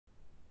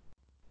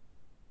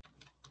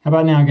How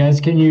about now,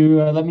 guys? Can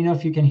you let me know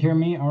if you can hear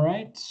me? All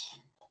right.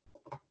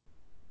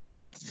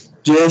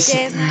 Yes.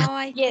 Yes, now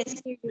I Yes.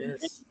 hear you.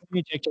 Yes. Let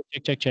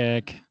me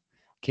check.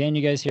 Can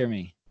you guys hear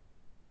me?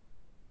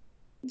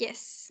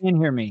 Yes. Can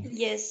you hear me?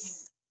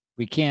 Yes.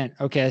 We can't.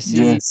 Okay, I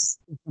see Yes.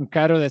 some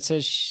Caro that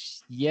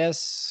says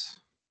yes.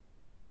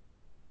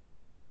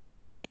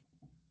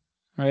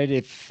 All right,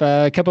 if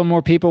a couple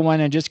more people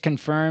want to just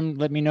confirm,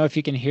 let me know if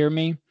you can hear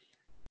me.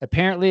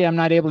 Apparently, I'm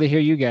not able to hear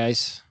you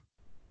guys.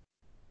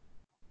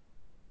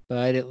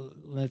 But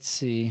let's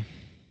see.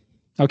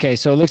 Okay,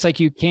 so it looks like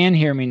you can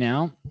hear me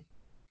now.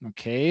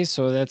 Okay,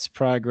 so that's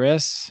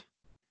progress.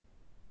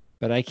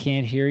 But I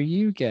can't hear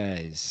you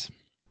guys.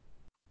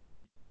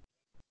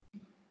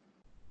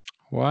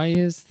 Why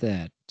is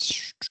that?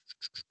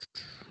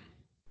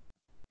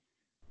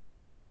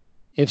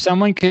 If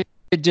someone could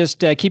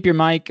just keep your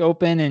mic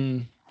open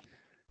and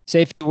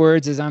say a few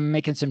words as I'm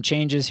making some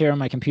changes here on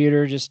my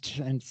computer, just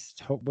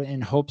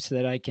in hopes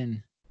that I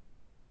can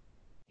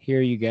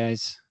hear you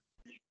guys.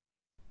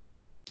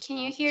 Can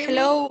you hear me?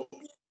 Hello.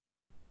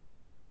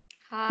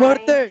 Hi.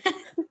 Water.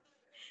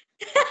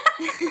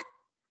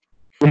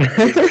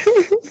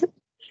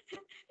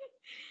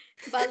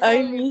 But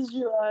I miss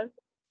you all.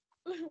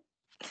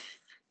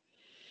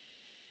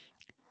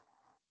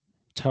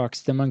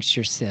 Talks amongst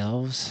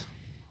yourselves.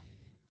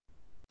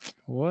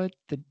 What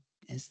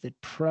is the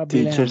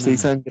Teacher, say problem?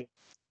 something.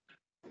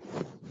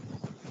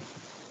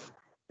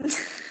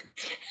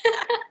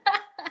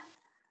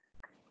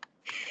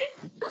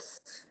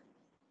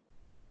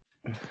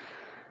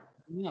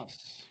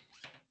 Else.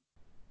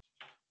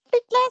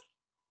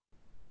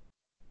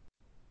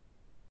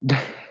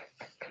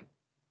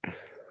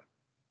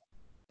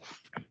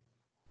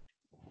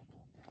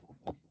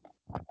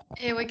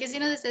 Güey, que si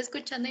nos está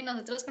escuchando y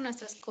nosotros con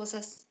nuestras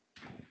cosas.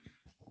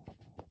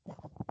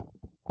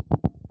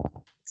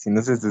 Si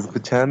nos está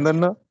escuchando,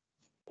 ¿no?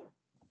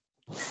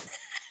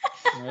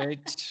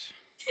 Right.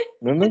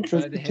 No nos está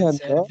Try the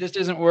headset. escuchando. If this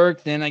doesn't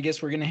work, then I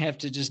guess we're going to have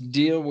to just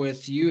deal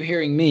with you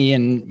hearing me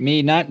and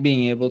me not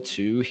being able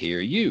to hear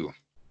you.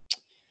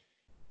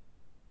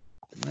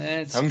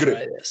 Let's Hungry.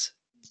 try this.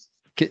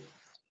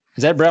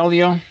 Is that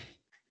Braulio?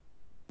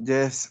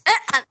 Yes.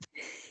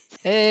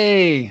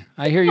 Hey,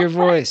 I hear your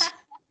voice.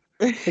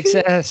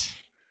 Success.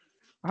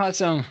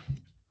 Awesome.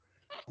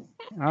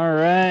 All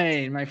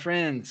right, my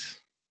friends.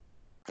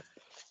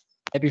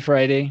 Happy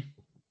Friday.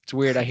 It's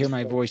weird. I hear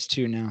my voice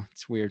too now.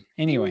 It's weird.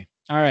 Anyway,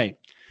 all right.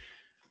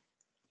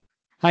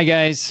 Hi,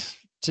 guys.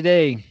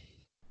 Today,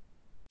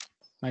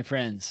 my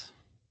friends,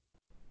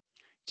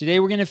 today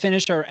we're going to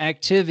finish our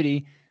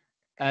activity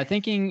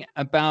thinking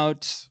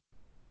about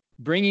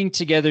bringing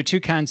together two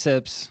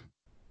concepts,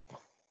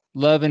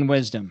 love and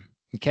wisdom.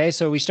 Okay,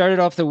 so we started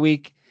off the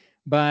week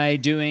by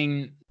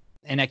doing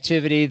an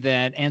activity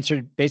that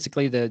answered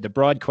basically the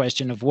broad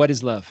question of what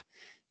is love.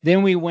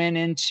 Then we went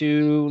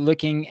into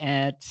looking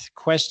at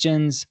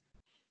questions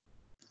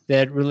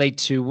that relate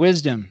to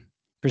wisdom,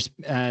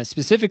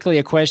 specifically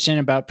a question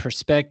about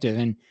perspective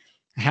and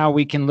how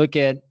we can look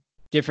at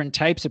different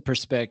types of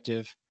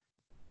perspective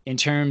in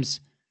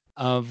terms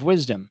of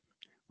wisdom.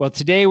 Well,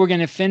 today we're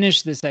going to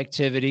finish this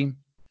activity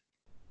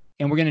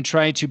and we're going to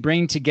try to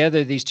bring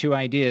together these two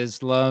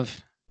ideas,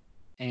 love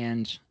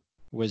and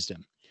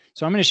wisdom.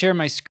 So I'm going to share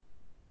my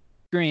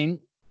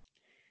screen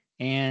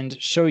and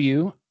show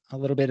you a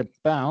little bit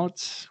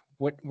about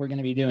what we're going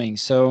to be doing.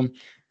 So I'm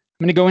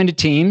going to go into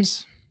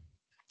Teams.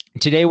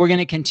 Today we're going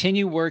to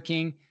continue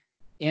working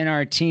in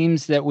our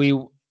teams that we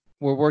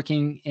were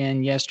working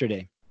in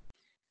yesterday.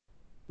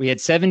 We had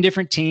 7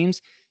 different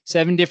teams,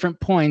 7 different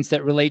points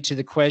that relate to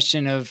the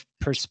question of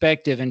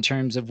perspective in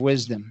terms of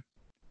wisdom.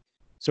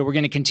 So we're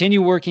going to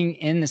continue working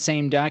in the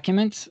same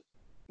document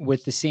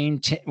with the same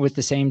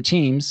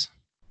teams.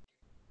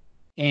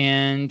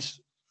 And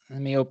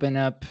let me open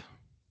up,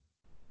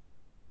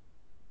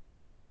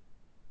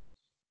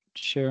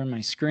 share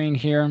my screen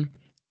here.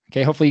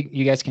 Okay, hopefully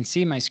you guys can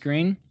see my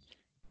screen.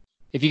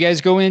 If you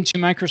guys go into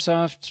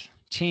Microsoft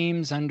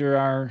Teams under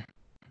our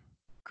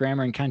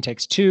Grammar and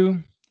Context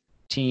 2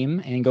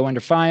 team and go under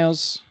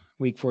Files,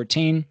 Week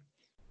 14,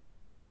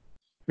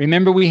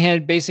 remember we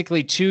had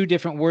basically 2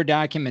 different Word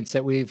documents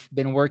that we've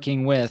been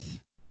working with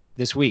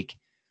this week.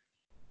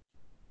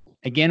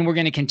 Again, we're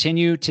going to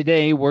continue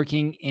today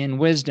working in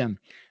wisdom.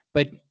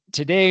 But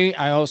today,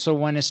 I also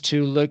want us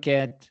to look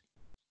at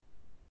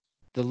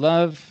the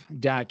love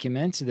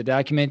document, the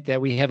document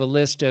that we have a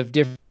list of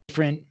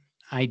different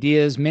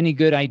ideas, many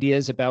good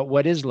ideas about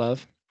what is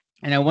love.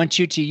 And I want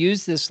you to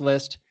use this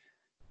list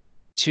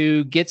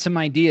to get some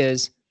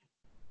ideas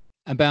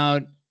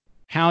about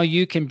how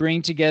you can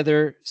bring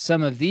together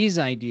some of these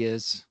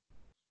ideas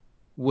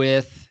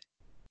with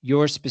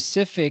your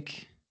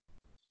specific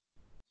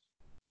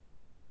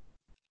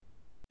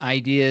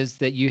ideas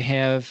that you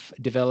have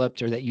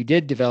developed or that you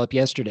did develop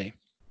yesterday.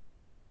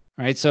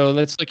 All right, so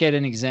let's look at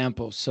an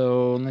example.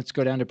 So let's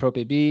go down to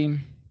Prope B.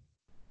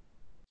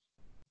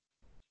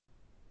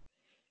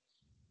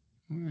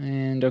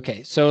 And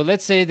okay, so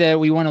let's say that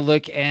we want to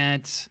look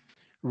at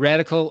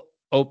radical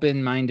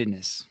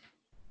open-mindedness.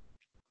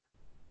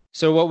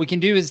 So what we can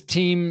do is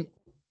team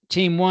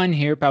one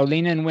here,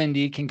 Paulina and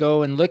Wendy, can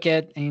go and look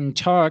at and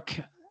talk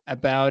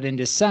about and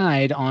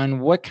decide on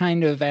what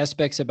kind of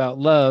aspects about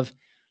love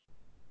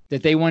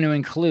that they want to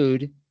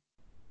include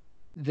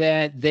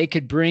that they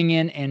could bring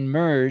in and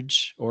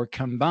merge or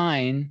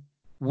combine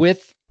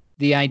with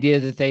the idea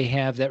that they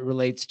have that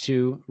relates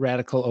to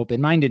radical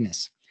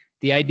open-mindedness.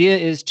 The idea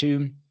is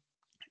to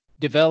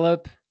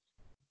develop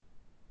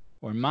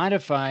or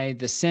modify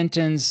the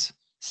sentence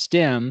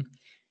stem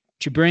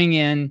to bring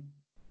in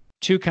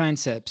two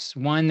concepts,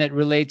 one that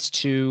relates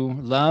to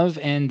love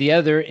and the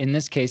other, in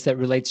this case, that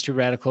relates to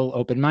radical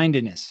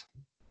open-mindedness.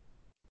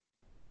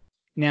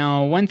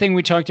 Now, one thing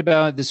we talked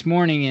about this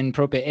morning in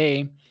Prope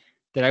A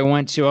that I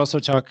want to also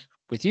talk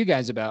with you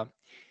guys about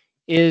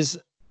is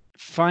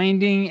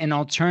finding an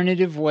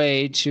alternative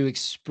way to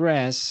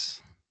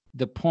express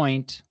the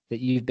point that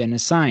you've been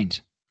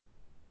assigned.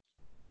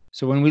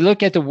 So when we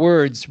look at the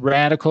words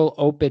radical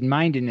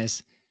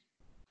open-mindedness,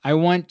 I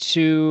want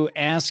to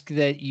ask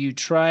that you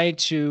try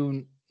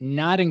to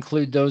not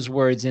include those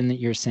words in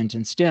your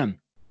sentence stem.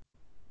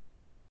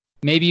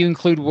 Maybe you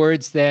include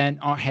words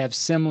that have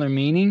similar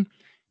meaning.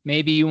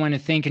 Maybe you want to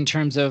think in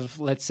terms of,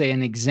 let's say,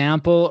 an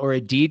example or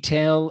a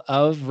detail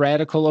of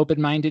radical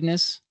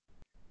open-mindedness,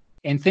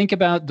 and think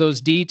about those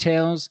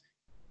details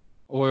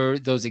or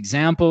those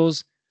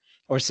examples,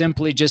 or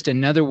simply just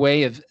another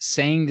way of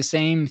saying the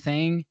same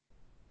thing,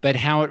 but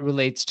how it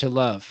relates to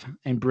love,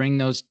 and bring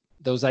those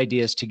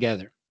ideas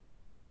together.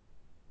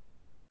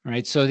 All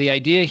right, so the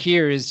idea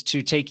here is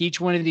to take each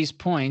one of these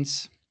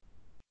points.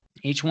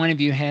 Each one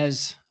of you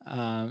has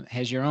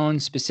your own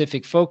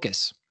specific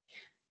focus.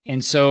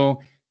 And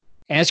so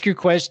ask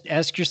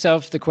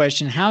yourself the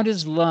question, how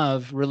does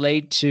love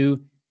relate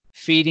to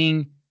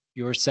feeding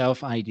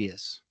yourself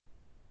ideas?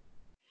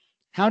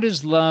 How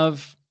does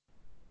love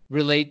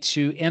relate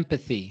to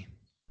empathy?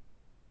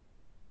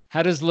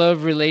 How does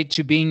love relate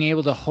to being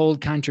able to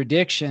hold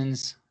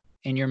contradictions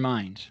in your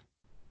mind?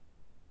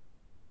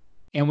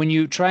 And when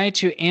you try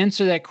to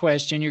answer that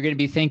question, you're going to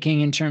be thinking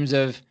in terms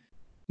of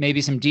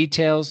maybe some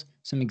details,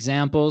 some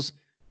examples,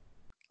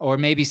 or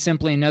maybe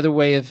simply another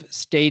way of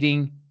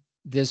stating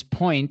this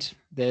point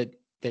that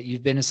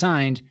you've been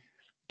assigned.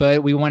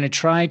 But we want to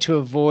try to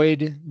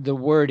avoid the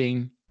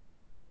wording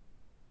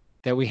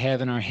that we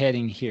have in our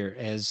heading here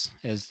as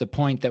the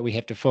point that we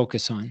have to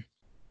focus on.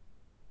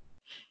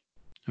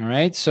 All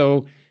right,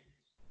 so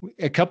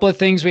a couple of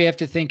things we have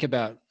to think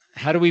about.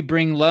 How do we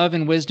bring love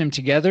and wisdom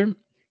together?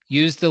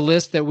 Use the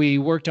list that we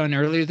worked on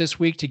earlier this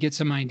week to get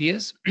some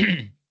ideas.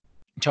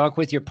 Talk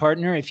with your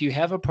partner. If you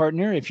have a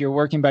partner, if you're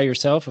working by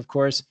yourself, of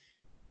course,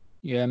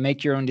 you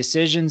make your own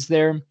decisions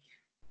there.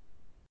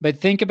 But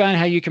think about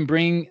how you can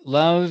bring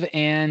love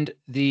and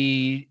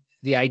the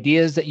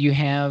ideas that you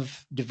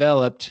have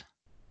developed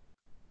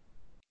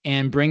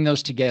and bring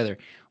those together.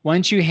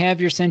 Once you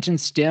have your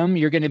sentence stem,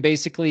 you're going to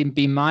basically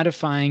be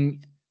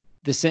modifying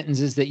the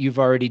sentences that you've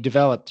already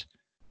developed.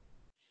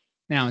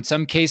 Now, in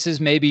some cases,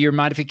 maybe your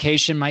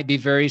modification might be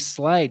very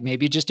slight,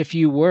 maybe just a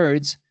few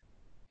words.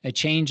 A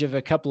change of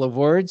a couple of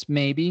words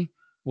maybe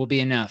will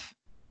be enough.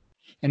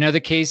 In other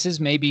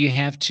cases, maybe you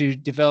have to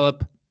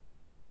develop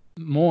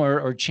more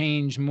or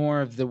change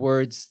more of the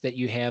words that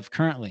you have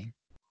currently.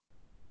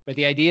 But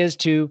the idea is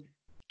to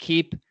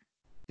keep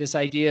this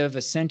idea of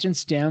a sentence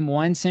stem,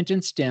 one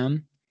sentence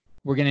stem.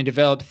 We're going to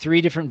develop 3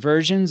 different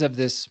versions of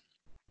this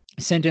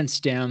sentence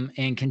stem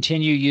and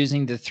continue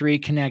using the 3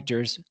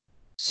 connectors,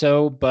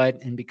 so,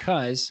 but, and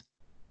because,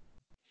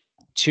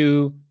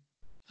 to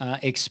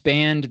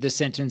expand the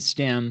sentence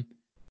stem,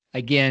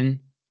 again,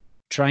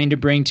 trying to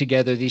bring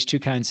together these 2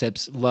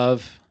 concepts,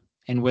 love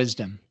and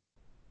wisdom.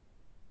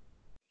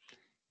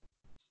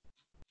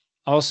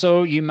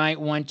 Also, you might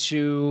want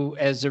to,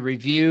 as a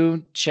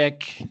review,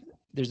 check,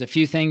 there's a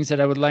few things that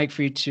I would like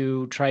for you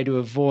to try to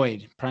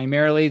avoid,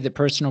 primarily the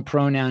personal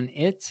pronoun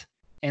it,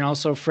 and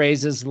also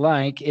phrases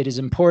like it is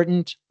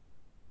important,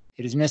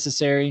 it is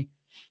necessary,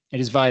 it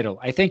is vital.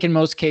 I think in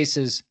most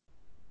cases,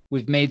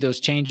 we've made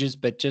those changes,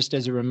 but just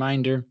as a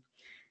reminder.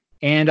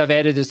 And I've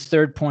added this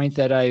 3rd point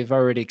that I've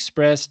already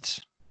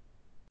expressed.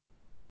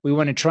 We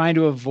want to try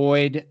to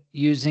avoid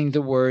using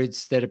the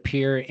words that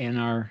appear in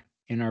our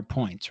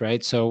points,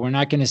 right? So we're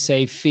not going to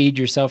say feed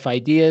yourself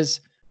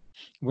ideas.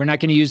 We're not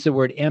going to use the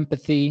word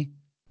empathy,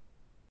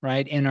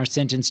 right, in our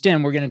sentence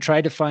stem. We're going to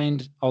try to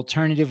find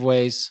alternative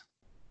ways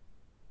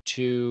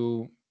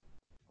to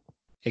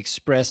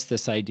express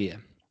this idea.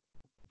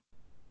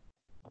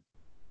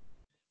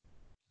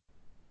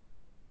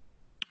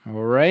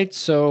 All right,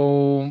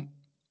 so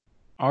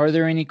are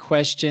there any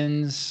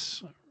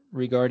questions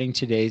regarding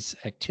today's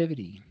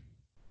activity?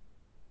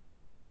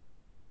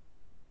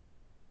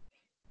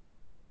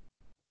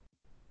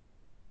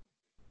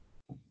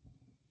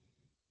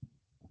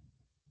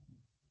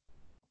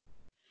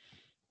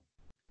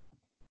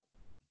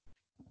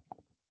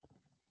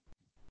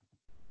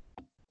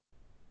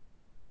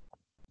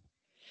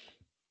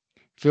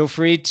 Feel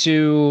free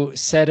to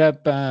set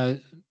up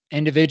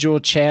individual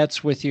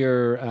chats with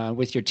your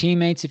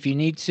teammates if you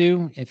need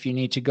to. If you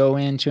need to go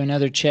into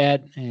another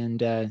chat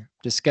and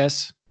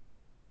discuss,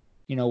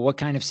 what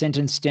kind of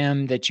sentence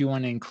stem that you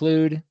want to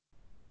include,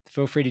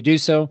 feel free to do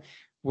so.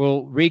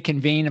 We'll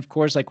reconvene, of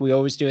course, like we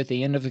always do at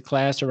the end of the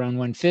class around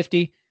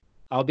 1:50.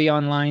 I'll be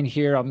online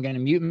here. I'm going to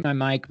mute my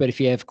mic, but if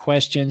you have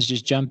questions,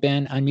 just jump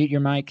in, unmute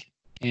your mic,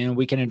 and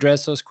we can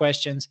address those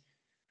questions.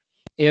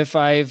 If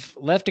I've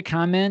left a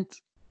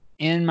comment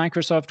in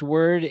Microsoft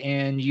Word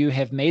and you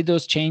have made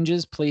those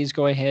changes, please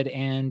go ahead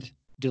and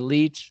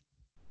delete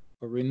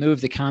or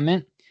remove the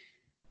comment.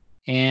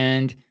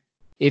 And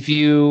if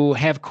you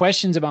have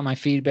questions about my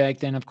feedback,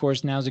 then of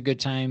course now's a good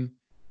time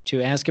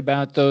to ask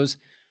about those.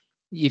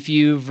 If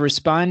you've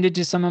responded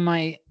to some of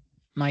my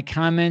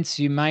comments,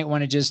 you might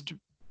want to just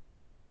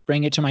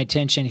bring it to my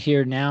attention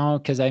here now,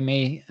 because I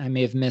may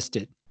have missed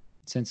it,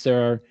 since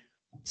there are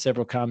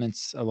several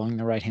comments along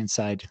the right-hand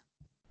side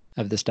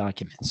of this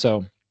document.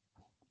 So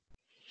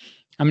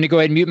I'm going to go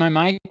ahead and mute my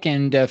mic,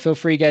 and feel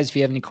free, guys, if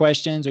you have any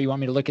questions or you want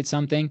me to look at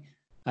something,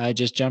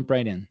 just jump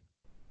right in.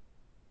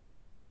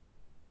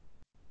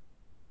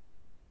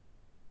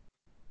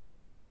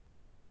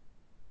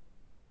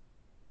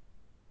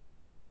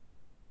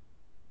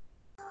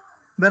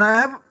 But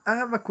I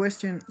have a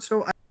question.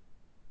 So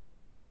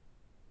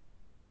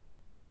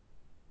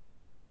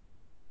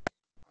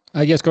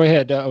Yes, go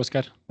ahead,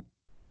 Oscar.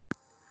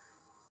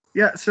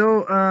 yeah,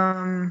 so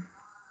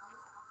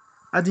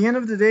at the end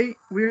of the day,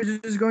 we're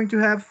just going to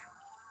have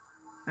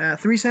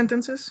 3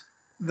 sentences.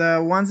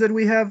 The ones that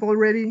we have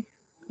already,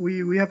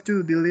 we have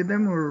to delete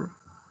them, or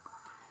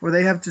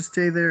they have to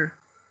stay there.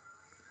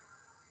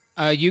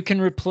 You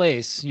can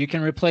replace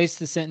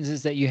the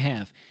sentences that you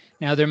have.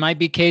 Now, there might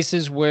be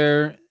cases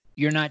where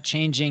you're not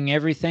changing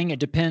everything. It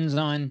depends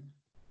on,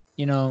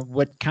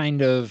 what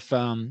kind of,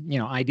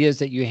 ideas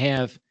that you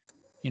have,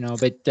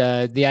 but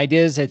the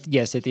idea is that,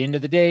 yes, at the end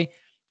of the day,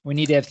 we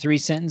need to have 3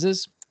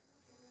 sentences.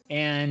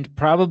 And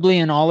probably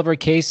in all of our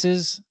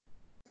cases,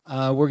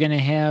 we're going to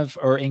have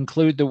or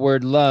include the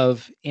word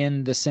love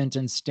in the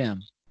sentence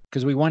stem,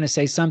 because we want to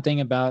say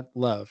something about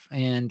love.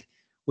 And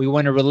we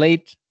want to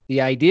relate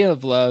the idea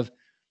of love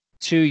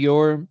to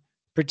your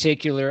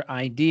particular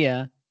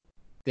idea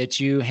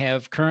that you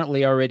have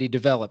currently already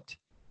developed.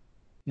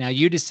 Now,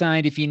 you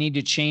decide if you need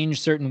to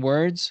change certain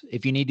words,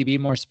 if you need to be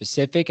more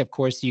specific. Of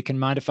course, you can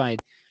modify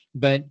it.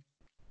 But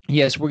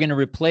yes, we're going to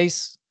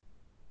replace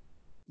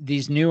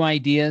these new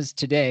ideas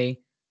today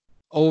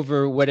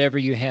over whatever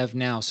you have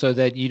now, so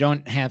that you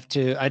don't have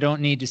to, I don't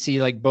need to see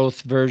like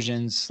both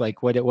versions,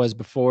 like what it was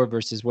before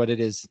versus what it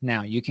is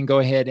now. You can go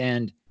ahead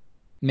and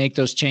make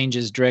those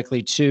changes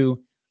directly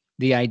to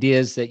the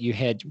ideas that you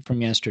had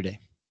from yesterday.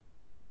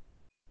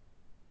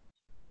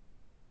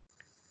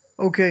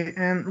 Okay,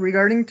 and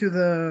regarding to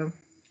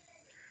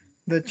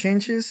the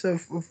changes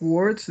of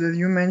words that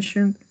you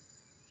mentioned,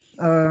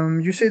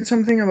 you said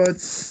something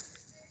about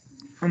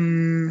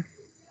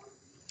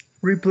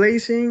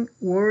replacing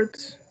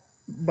words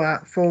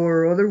but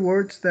for other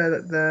words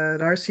that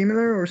are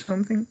similar or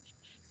something.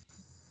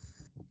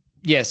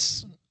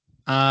 Yes.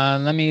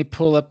 Let me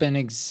pull up an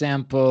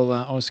example,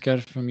 Oscar,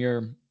 from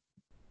your,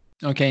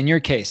 okay, in your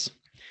case.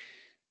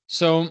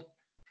 So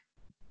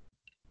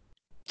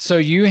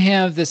you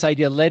have this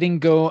idea, letting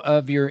go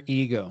of your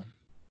ego.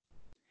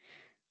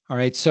 All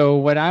right. So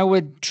what I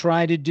would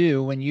try to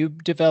do when you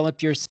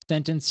develop your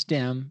sentence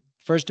stem,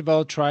 first of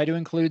all, try to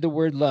include the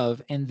word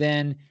love, and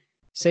then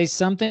say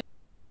something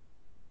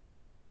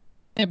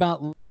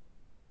about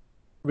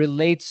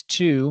relates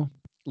to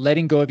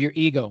letting go of your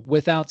ego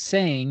without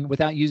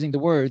using the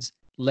words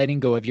letting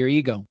go of your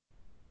ego.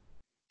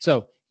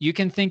 So you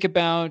can think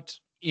about,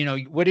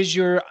 what is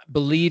your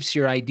beliefs,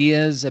 your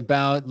ideas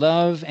about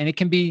love, and it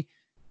can be,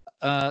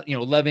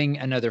 loving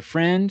another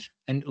friend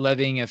and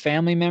loving a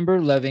family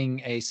member,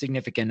 loving a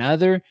significant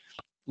other,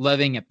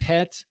 loving a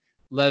pet,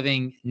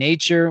 loving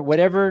nature,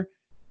 whatever.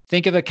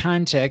 Think of a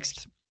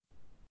context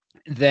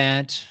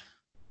that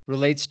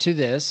relates to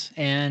this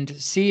and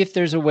see if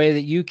there's a way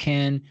that you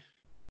can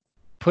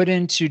put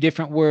into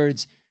different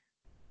words,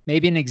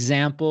 maybe an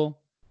example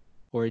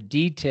or a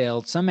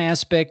detail, some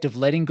aspect of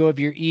letting go of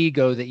your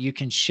ego that you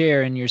can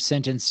share in your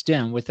sentence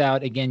stem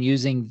without, again,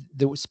 using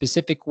the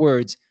specific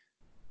words,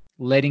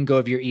 letting go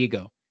of your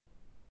ego,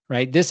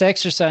 right? This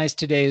exercise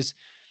today is,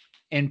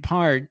 in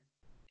part,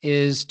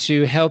 is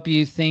to help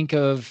you think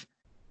of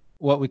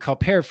what we call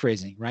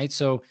paraphrasing, right?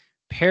 So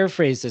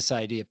paraphrase this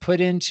idea,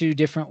 put into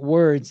different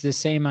words the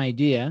same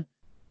idea,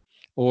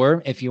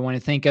 or if you want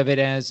to think of it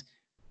as,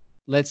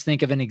 let's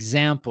think of an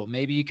example.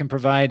 Maybe you can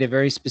provide a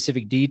very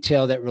specific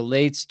detail that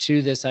relates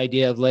to this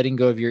idea of letting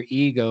go of your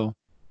ego.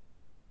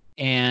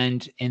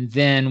 And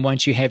then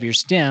once you have your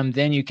stem,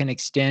 then you can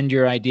extend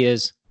your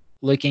ideas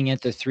looking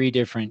at the 3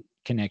 different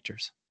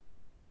connectors.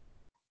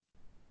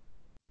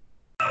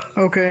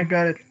 Okay,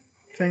 got it.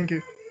 Thank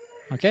you.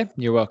 Okay,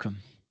 you're welcome.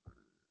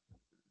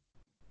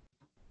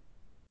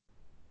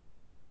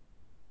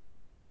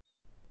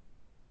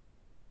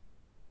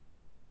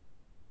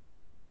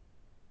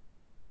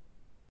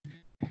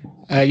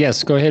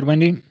 Yes, go ahead,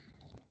 Wendy.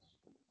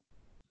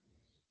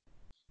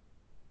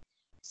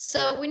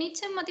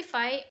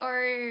 modify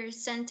our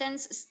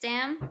sentence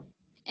stem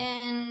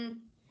and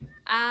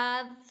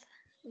add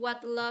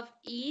what love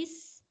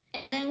is.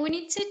 And then we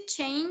need to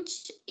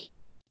change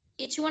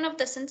each one of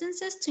the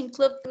sentences to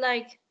include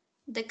like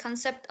the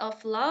concept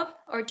of love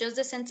or just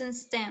the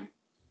sentence stem.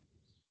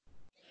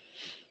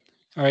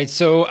 All right,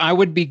 so I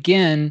would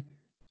begin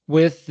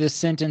with the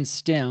sentence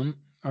stem,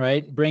 all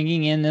right,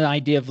 bringing in the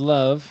idea of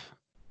love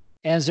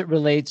as it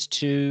relates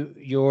to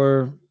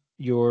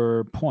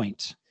your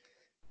point.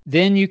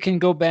 Then you can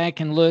go back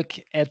and look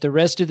at the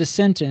rest of the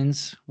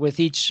sentence with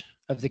each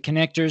of the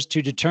connectors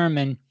to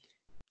determine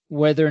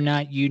whether or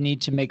not you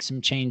need to make some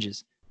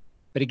changes.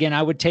 But again,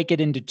 I would take it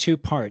into two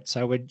parts.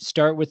 I would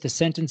start with the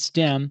sentence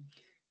stem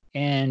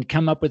and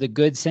come up with a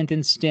good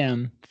sentence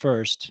stem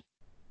first,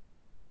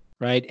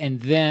 right? And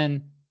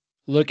then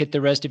look at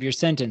the rest of your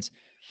sentence.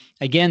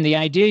 Again, the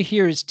idea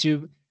here is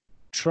to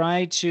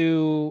try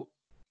to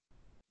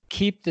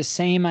keep the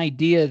same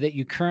idea that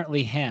you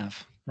currently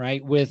have,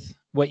 right, with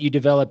what you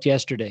developed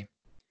yesterday,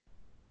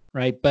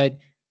 right? But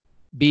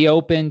be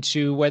open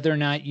to whether or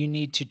not you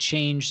need to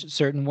change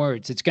certain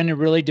words. It's going to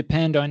really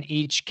depend on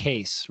each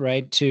case,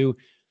 right? To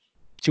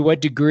what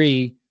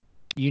degree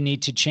you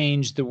need to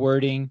change the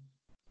wording,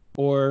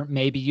 or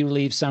maybe you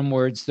leave some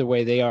words the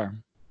way they are.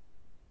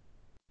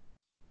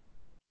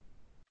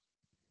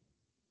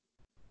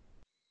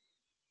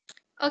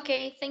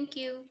 Okay, thank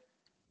you.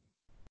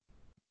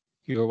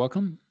 You're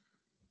welcome.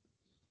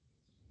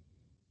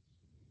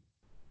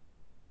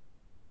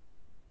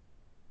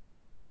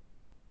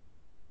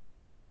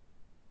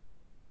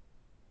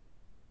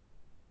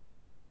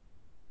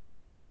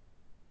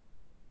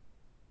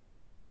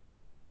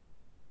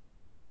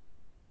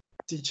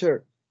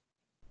 Teacher,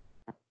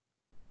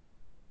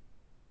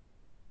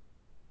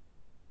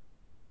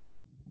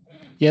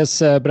 Yes,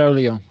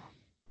 Braulio.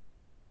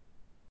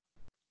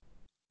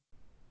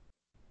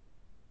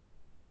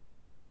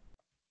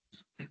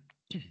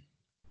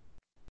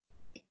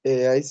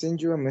 I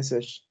sent you a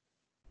message.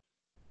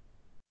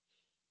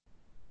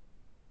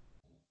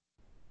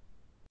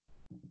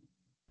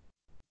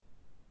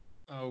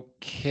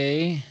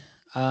 Okay.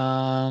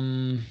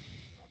 Let's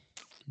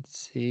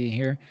see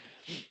here.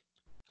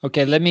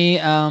 Okay, let me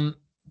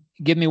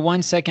give me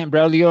 1 second,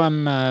 Braulio.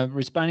 I'm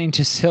responding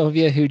to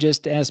Sylvia, who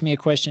just asked me a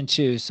question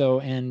too.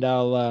 So, and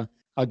I'll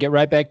get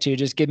right back to you.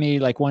 Just give me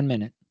like 1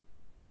 minute.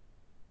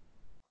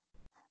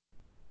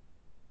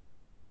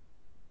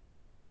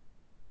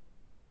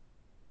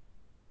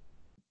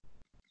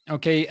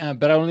 Okay,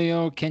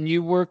 Braulio, can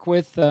you work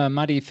with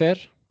Marifer?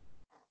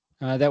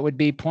 That would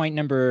be point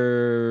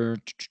number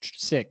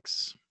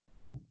 6.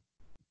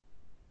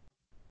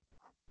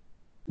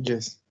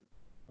 Yes.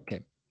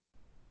 Okay.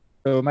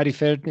 So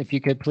Marifer, if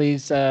you could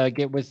please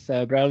get with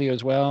Braulio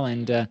as well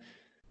and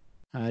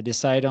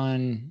decide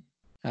on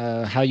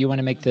how you want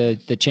to make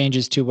the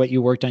changes to what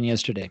you worked on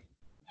yesterday.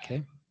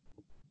 Okay.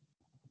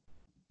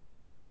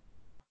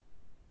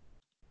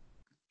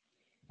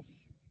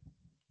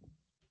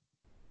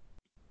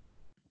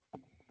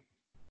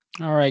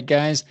 All right,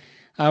 guys.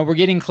 We're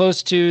getting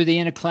close to the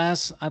end of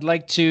class. I'd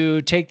like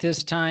to take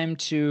this time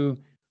to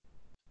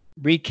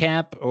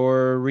recap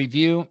or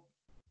review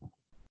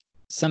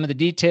some of the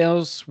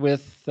details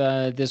with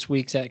this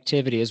week's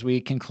activity as we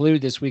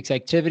conclude this week's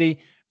activity,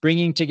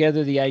 bringing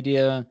together the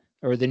idea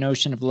or the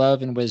notion of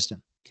love and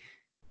wisdom.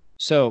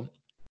 So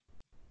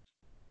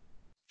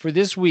for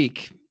this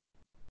week,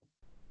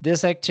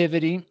 this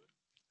activity,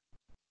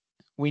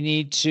 we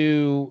need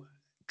to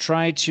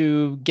try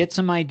to get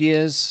some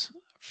ideas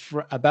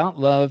about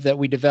love that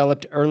we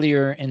developed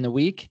earlier in the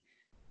week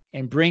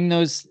and bring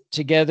those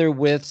together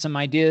with some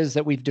ideas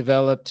that we've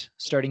developed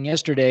starting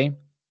yesterday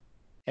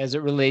as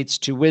it relates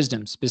to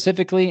wisdom,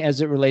 specifically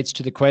as it relates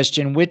to the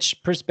question,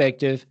 which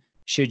perspective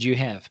should you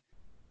have?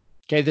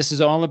 Okay, this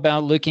is all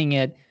about looking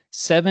at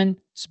 7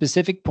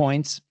 specific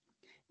points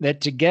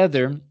that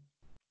together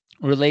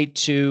relate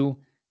to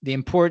the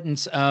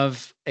importance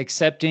of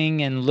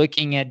accepting and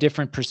looking at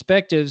different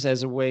perspectives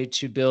as a way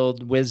to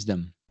build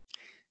wisdom.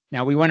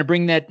 Now, we want to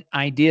bring that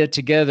idea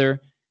together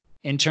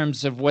in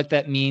terms of what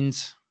that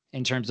means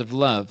in terms of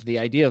love, the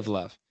idea of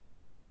love.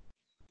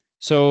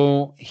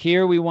 So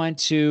here we want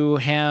to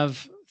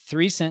have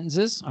 3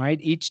 sentences. All right,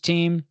 each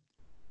team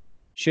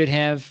should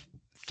have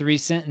 3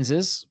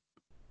 sentences,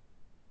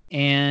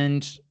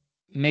 and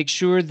make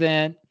sure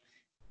that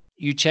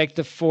you check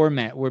the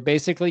format. We're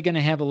basically going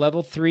to have a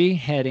level 3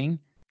 heading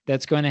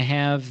that's going to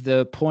have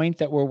the point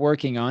that we're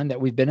working on that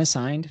we've been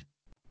assigned.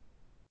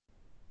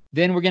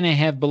 Then we're going to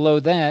have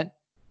below that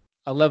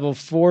a level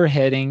 4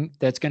 heading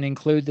that's going to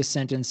include the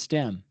sentence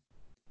stem.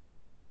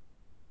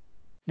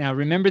 Now,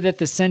 remember that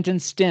the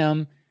sentence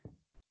stem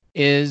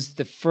is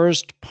the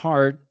first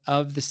part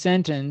of the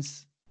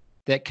sentence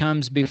that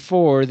comes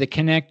before the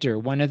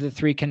connector, one of the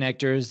 3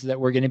 connectors that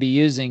we're going to be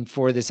using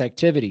for this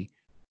activity.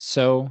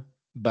 So,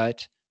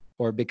 but,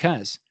 or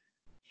because.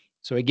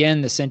 So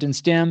again, the sentence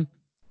stem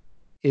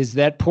is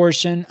that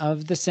portion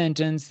of the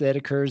sentence that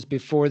occurs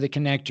before the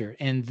connector.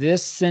 And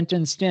this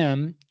sentence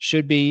stem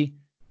should be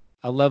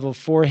a level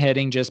 4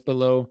 heading just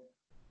below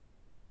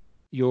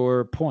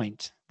your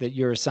point, that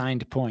your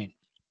assigned point.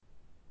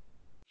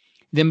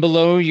 Then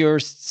below your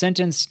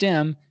sentence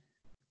stem,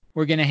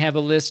 we're going to have a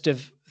list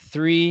of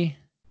 3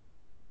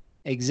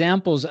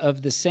 examples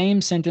of the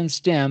same sentence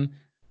stem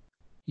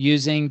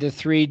using the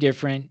 3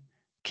 different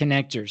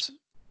connectors.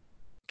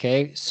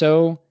 Okay,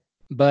 so,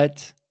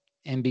 but,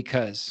 and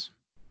because.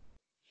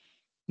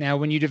 Now,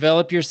 when you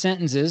develop your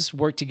sentences,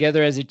 work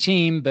together as a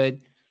team, but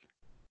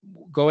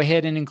go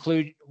ahead and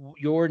include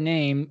your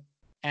name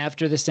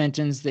after the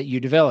sentence that you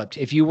developed.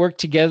 If you work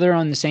together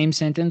on the same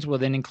sentence, well,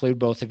 then include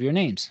both of your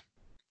names.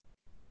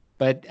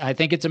 But I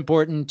think it's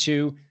important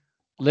to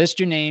list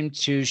your name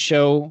to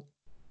show,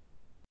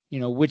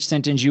 which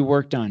sentence you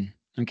worked on.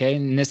 Okay,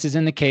 and this is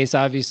in the case,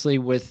 obviously,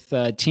 with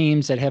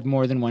teams that have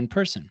more than one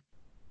person.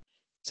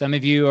 Some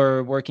of you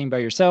are working by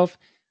yourself,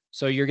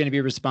 so you're going to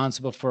be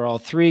responsible for all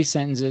 3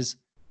 sentences.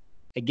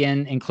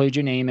 Again, include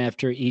your name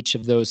after each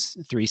of those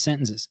 3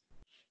 sentences.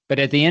 But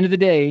at the end of the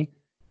day,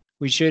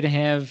 we should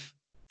have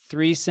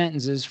 3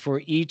 sentences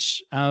for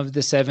each of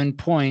the 7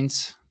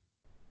 points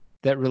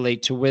that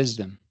relate to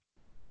wisdom.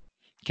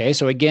 Okay,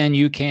 so again,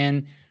 you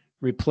can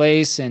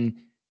replace and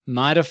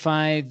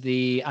modify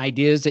the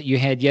ideas that you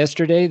had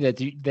yesterday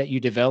that you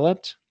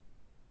developed.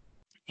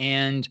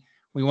 And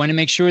we want to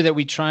make sure that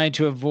we try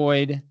to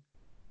avoid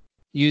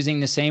using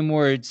the same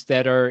words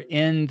that are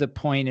in the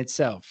point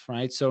itself,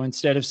 right? So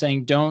instead of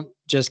saying, don't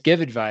just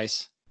give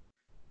advice,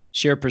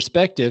 share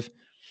perspective,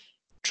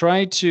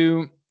 try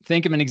to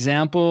think of an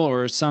example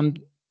or some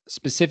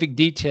specific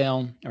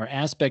detail or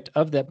aspect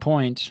of that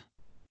point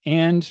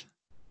and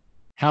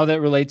how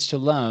that relates to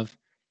love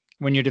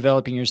when you're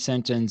developing your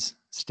sentence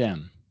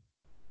stem.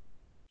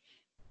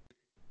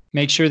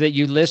 Make sure that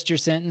you list your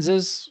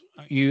sentences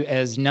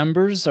as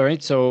numbers, all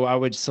right? So I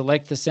would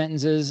select the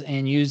sentences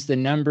and use the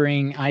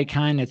numbering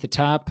icon at the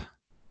top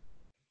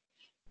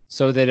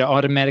so that it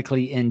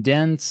automatically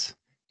indents,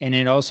 and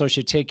it also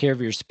should take care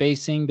of your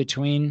spacing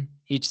between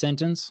each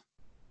sentence.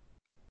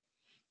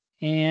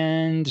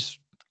 And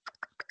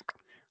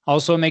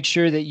also make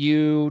sure that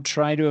you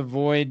try to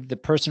avoid the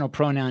personal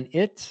pronoun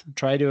it.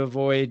 Try to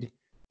avoid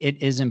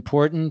it is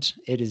important,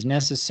 it is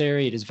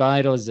necessary, it is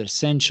vital, it is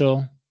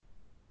essential,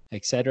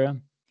 etc.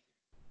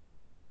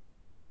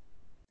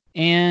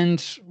 And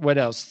what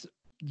else?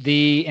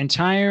 The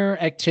entire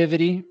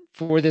activity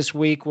for this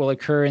week will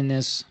occur in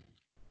this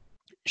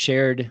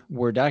shared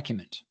Word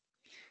document.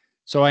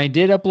 So I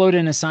did upload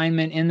an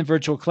assignment in the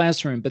virtual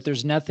classroom, but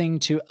there's nothing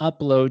to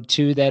upload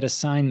to that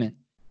assignment.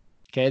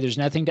 Okay, there's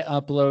nothing to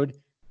upload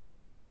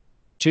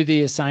to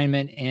the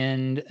assignment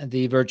in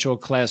the virtual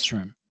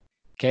classroom.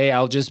 Okay,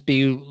 I'll just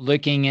be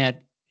looking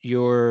at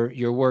your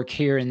work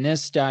here in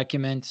this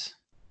document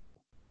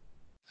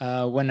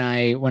when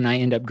I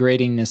end up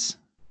grading this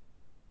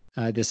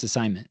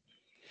assignment.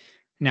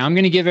 Now I'm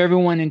going to give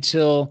everyone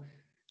until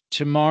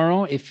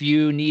tomorrow. If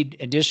you need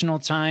additional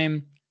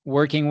time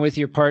working with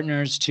your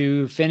partners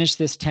to finish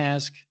this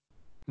task,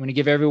 I'm going to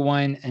give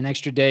everyone an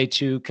extra day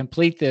to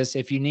complete this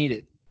if you need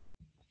it.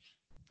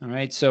 All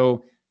right,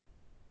 so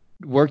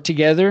work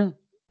together.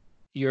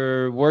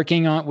 You're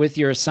working on with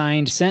your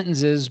assigned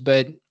sentences,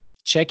 but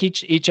check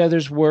each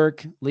other's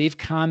work, leave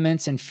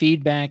comments and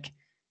feedback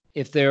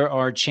if there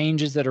are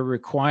changes that are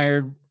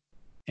required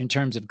in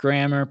terms of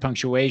grammar,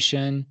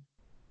 punctuation,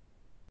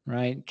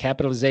 right,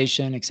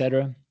 capitalization,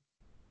 etc.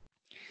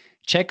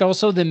 Check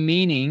also the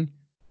meaning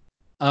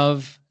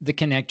of the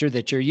connector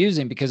that you're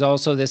using, because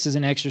also this is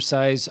an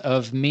exercise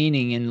of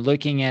meaning and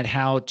looking at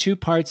how 2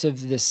 parts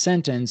of the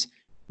sentence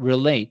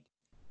relate.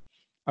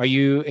 Are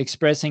you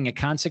expressing a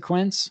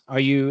consequence? Are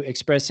you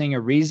expressing a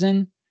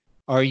reason?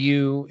 Are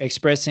you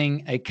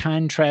expressing a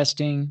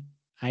contrasting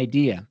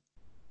idea?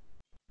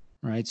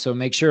 Right. So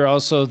make sure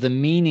also the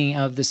meaning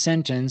of the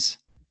sentence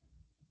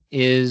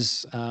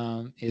is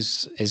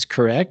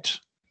correct.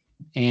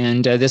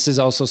 And this is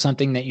also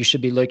something that you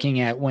should be looking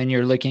at when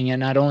you're looking at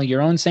not only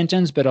your own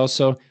sentence, but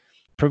also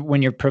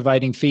when you're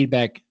providing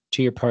feedback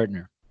to your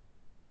partner.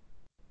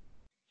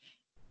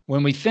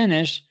 When we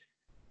finish,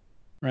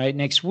 right,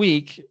 next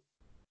week,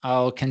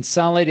 I'll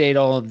consolidate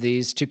all of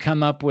these to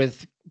come up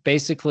with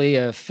basically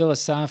a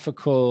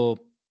philosophical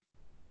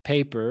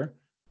paper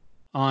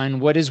on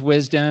what is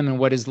wisdom and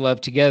what is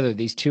love together,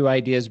 these 2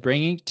 ideas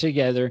bringing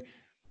together,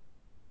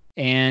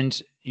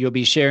 and you'll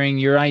be sharing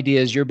your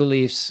ideas, your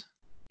beliefs,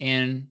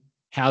 and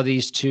how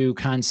these 2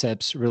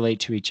 concepts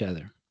relate to each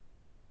other.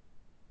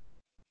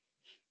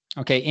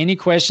 Okay, any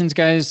questions,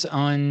 guys,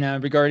 on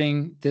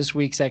regarding this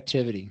week's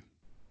activity?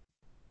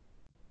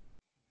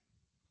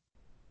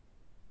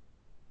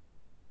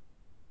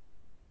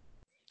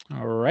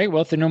 All right,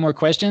 well, if there are no more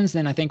questions,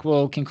 then I think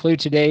we'll conclude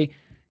today.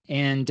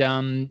 And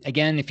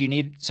again, if you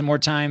need some more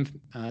time,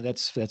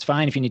 that's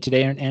fine. If you need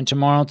today and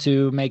tomorrow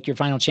to make your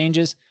final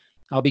changes,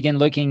 I'll begin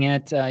looking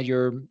at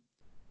your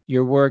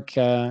work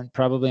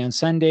probably on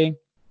Sunday,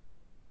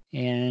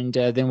 and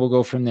then we'll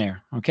go from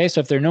there. Okay, so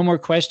if there are no more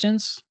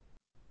questions,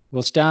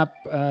 we'll stop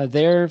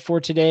there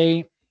for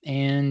today,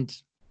 and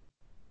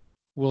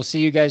we'll see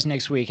you guys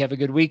next week. Have a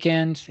good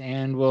weekend,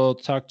 and we'll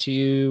talk to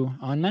you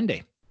on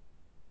Monday.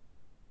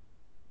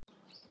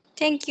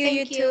 Thank you,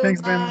 you Thank you. too.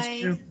 Thanks very much.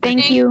 Bye. You.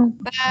 Thank you.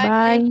 Bye.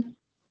 Bye.